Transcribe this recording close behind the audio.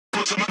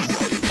Hey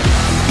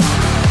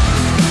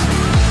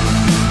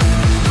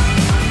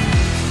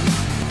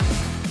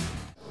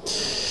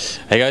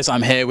guys,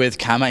 I'm here with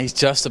Camma. He's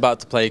just about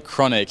to play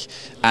Kronic,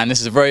 and this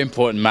is a very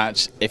important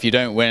match. If you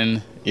don't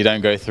win, you don't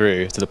go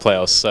through to the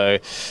playoffs. So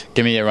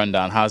give me a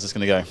rundown. How's this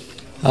going to go?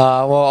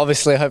 Well,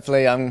 obviously,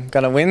 hopefully I'm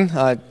going to win.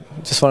 I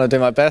just want to do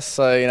my best,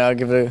 so, I'll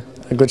give it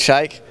a good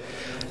shake.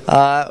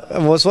 I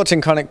was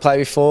watching Kronic play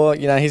before.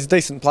 He's a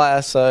decent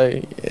player, so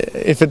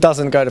if it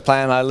doesn't go to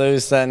plan and I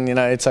lose, then,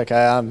 it's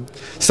okay.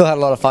 Still had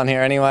a lot of fun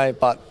here anyway,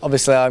 but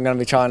obviously I'm going to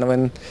be trying to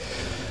win.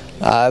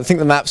 I think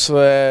the maps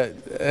were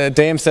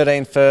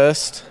DM13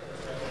 first,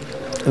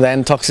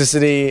 then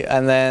Toxicity,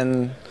 and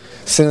then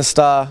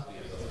Sinister.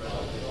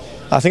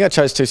 I think I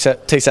chose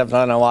T7, I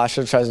don't know why, I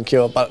should have chosen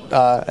Cure, but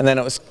and then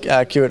it was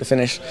Cure to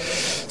finish.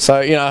 So,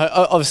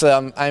 obviously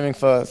I'm aiming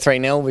for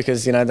 3-0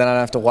 because, then I don't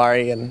have to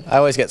worry, and I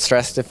always get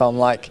stressed if I'm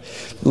like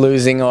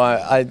losing or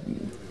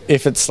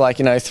if it's like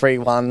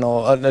 3-1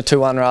 or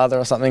 2-1 rather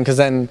or something, because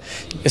then,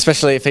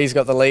 especially if he's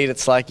got the lead,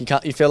 it's like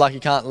you feel like you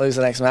can't lose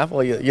the next map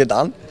or you're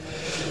done,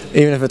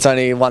 even if it's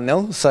only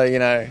 1-0.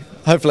 So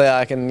hopefully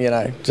I can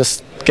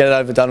just get it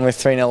overdone with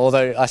 3-0.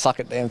 Although I suck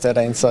at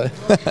DM13, so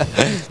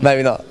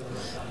maybe not.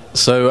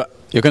 So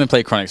you're going to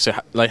play Kronic. So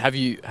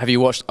have you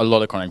watched a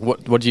lot of Kronic?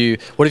 What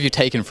have you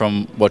taken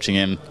from watching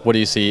him? What do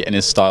you see in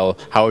his style?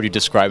 How would you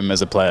describe him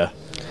as a player?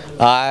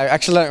 I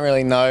actually don't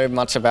really know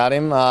much about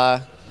him.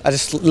 I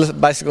just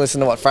basically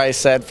listen to what Fraze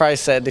said. Fraze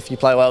said if you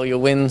play well,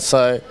 you'll win.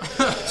 So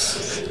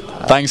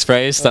thanks,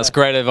 Fraze. That's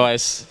great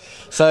advice.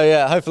 So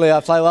yeah, hopefully I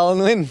play well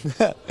and win.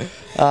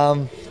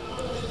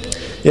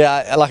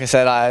 Yeah, like I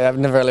said, I've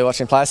never really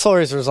watched him play. I saw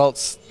his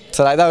results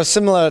today. They were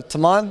similar to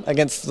mine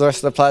against the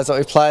rest of the players that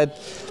we played.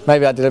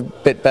 Maybe I did a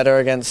bit better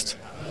against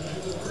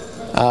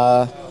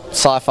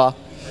Cypher.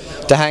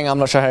 Dahang, I'm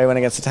not sure how he went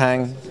against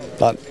Dahang,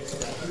 but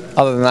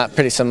other than that,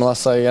 pretty similar.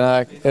 So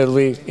it'll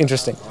be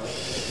interesting.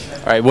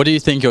 All right, what do you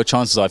think your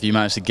chances are if you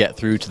manage to get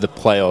through to the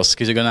playoffs?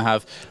 Because you're going to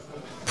have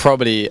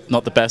probably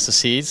not the best of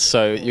seeds,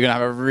 so you're going to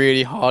have a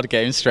really hard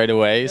game straight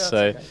away. Yeah,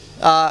 so.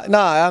 No,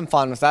 I'm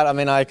fine with that. I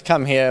mean, I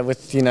come here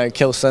with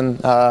Kilson,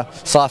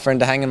 Cypher,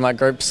 and Dahang in my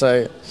group.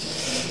 So,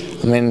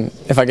 I mean,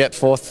 if I get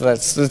fourth,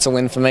 that's a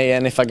win for me.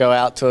 And if I go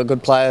out to a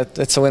good player,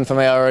 it's a win for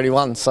me. I already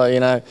won. So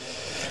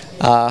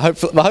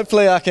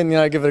hopefully I can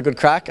give it a good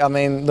crack. I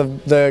mean,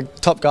 the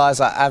top guys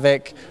are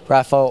Avec,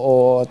 Rafa,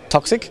 or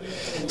Toxic.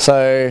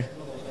 So.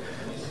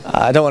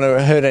 I don't want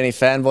to hurt any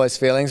fanboys'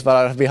 feelings, but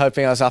I'd be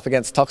hoping I was up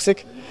against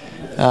Toxic.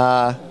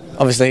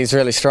 Obviously, he's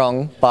really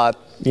strong, but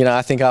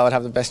I think I would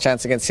have the best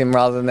chance against him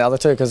rather than the other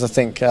two, because I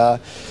think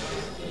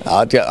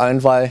I'd get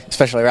owned by,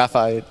 especially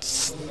Rafa.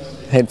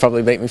 He'd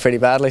probably beat me pretty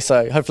badly.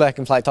 So hopefully I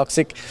can play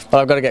Toxic, but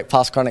I've got to get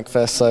past Kronic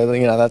first. So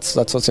that's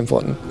what's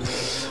important.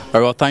 All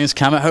right, well, thanks,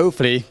 Camma.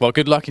 Hopefully,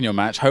 good luck in your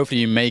match.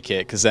 Hopefully you make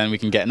it, because then we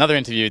can get another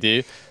interview with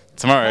you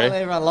tomorrow.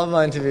 Everyone loved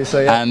my interview,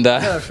 so yeah. And I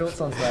have shorts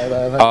on today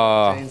though. I've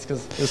had jeans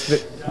because it's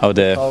a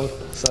bit cold.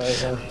 So,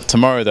 yeah.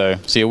 Tomorrow though,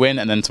 so you win,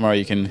 and then tomorrow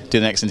you can do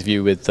the next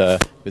interview with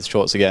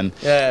shorts again.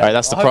 Yeah. All right,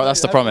 that's the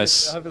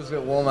promise. I hope it's a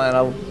bit warmer, and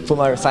I'll put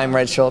my same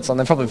red shorts on.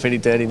 They're probably pretty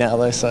dirty now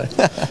though, so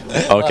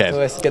okay. I'll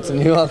have to get some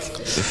new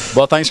ones.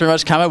 Well, thanks very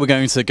much, Camma. We're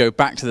going to go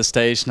back to the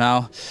stage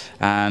now,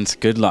 and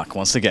good luck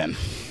once again.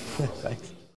 Thanks.